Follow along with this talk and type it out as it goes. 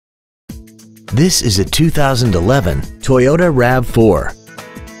This is a 2011 Toyota RAV4.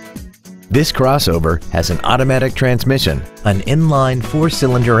 This crossover has an automatic transmission, an inline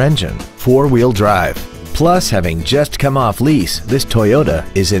 4-cylinder engine, 4-wheel drive. Plus, having just come off lease, this Toyota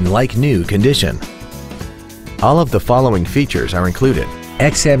is in like-new condition. All of the following features are included: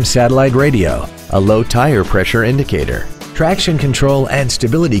 XM satellite radio, a low tire pressure indicator, traction control and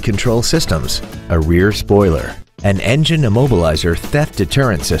stability control systems, a rear spoiler, an engine immobilizer theft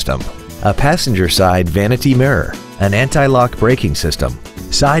deterrent system, a passenger side vanity mirror, an anti-lock braking system,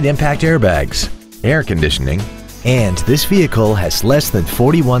 side impact airbags, air conditioning, and this vehicle has less than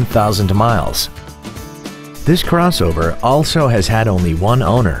 41,000 miles. This crossover also has had only one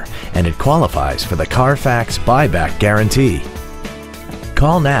owner, and it qualifies for the Carfax buyback guarantee.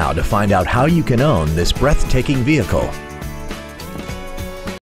 Call now to find out how you can own this breathtaking vehicle.